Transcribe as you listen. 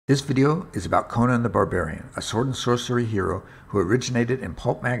This video is about Conan the Barbarian, a sword and sorcery hero who originated in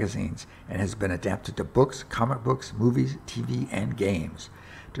pulp magazines and has been adapted to books, comic books, movies, TV, and games.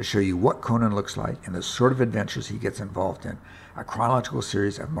 To show you what Conan looks like and the sort of adventures he gets involved in, a chronological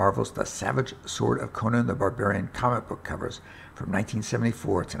series of Marvel's The Savage Sword of Conan the Barbarian comic book covers from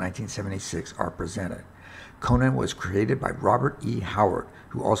 1974 to 1976 are presented. Conan was created by Robert E. Howard,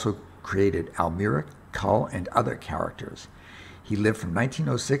 who also created Almuric, Kull, and other characters. He lived from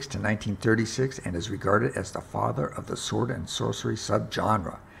 1906 to 1936 and is regarded as the father of the sword and sorcery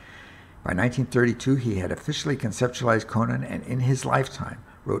subgenre. By 1932, he had officially conceptualized Conan and in his lifetime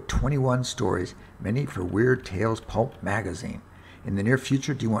wrote 21 stories, many for Weird Tales Pulp magazine. In the near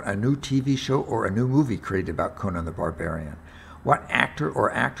future, do you want a new TV show or a new movie created about Conan the Barbarian? What actor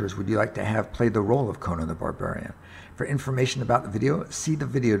or actors would you like to have play the role of Conan the Barbarian? For information about the video, see the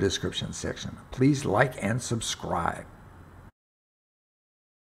video description section. Please like and subscribe.